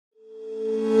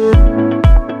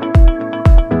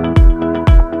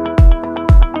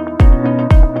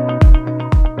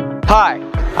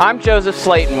I'm Joseph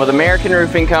Slayton with American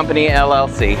Roofing Company,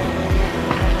 LLC.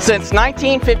 Since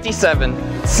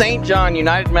 1957, St. John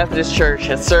United Methodist Church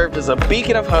has served as a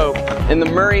beacon of hope in the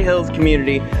Murray Hills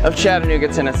community of Chattanooga,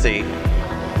 Tennessee.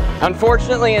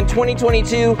 Unfortunately, in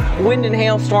 2022, wind and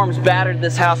hailstorms battered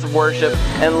this house of worship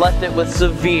and left it with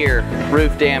severe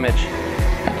roof damage.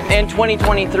 In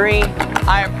 2023,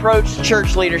 I approached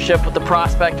church leadership with the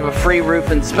prospect of a free roof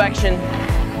inspection,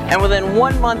 and within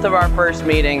 1 month of our first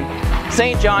meeting,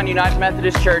 St. John United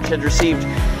Methodist Church had received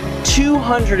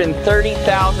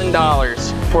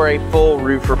 $230,000 for a full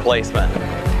roof replacement.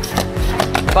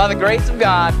 By the grace of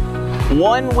God,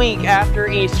 1 week after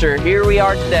Easter, here we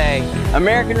are today.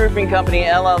 American Roofing Company,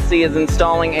 LLC is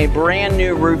installing a brand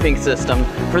new roofing system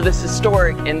for this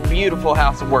historic and beautiful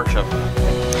house of worship.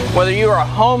 Whether you are a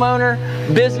homeowner,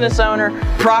 business owner,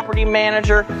 property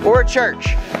manager, or a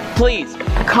church, please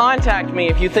contact me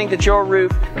if you think that your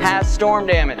roof has storm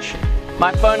damage.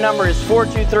 My phone number is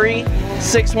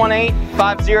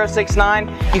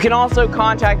 423-618-5069. You can also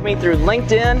contact me through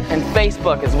LinkedIn and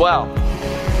Facebook as well.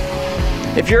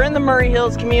 If you're in the Murray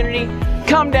Hills community,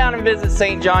 come down and visit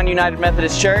St. John United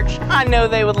Methodist Church. I know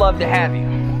they would love to have you.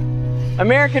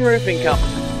 American Roofing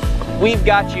Company, we've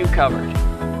got you covered.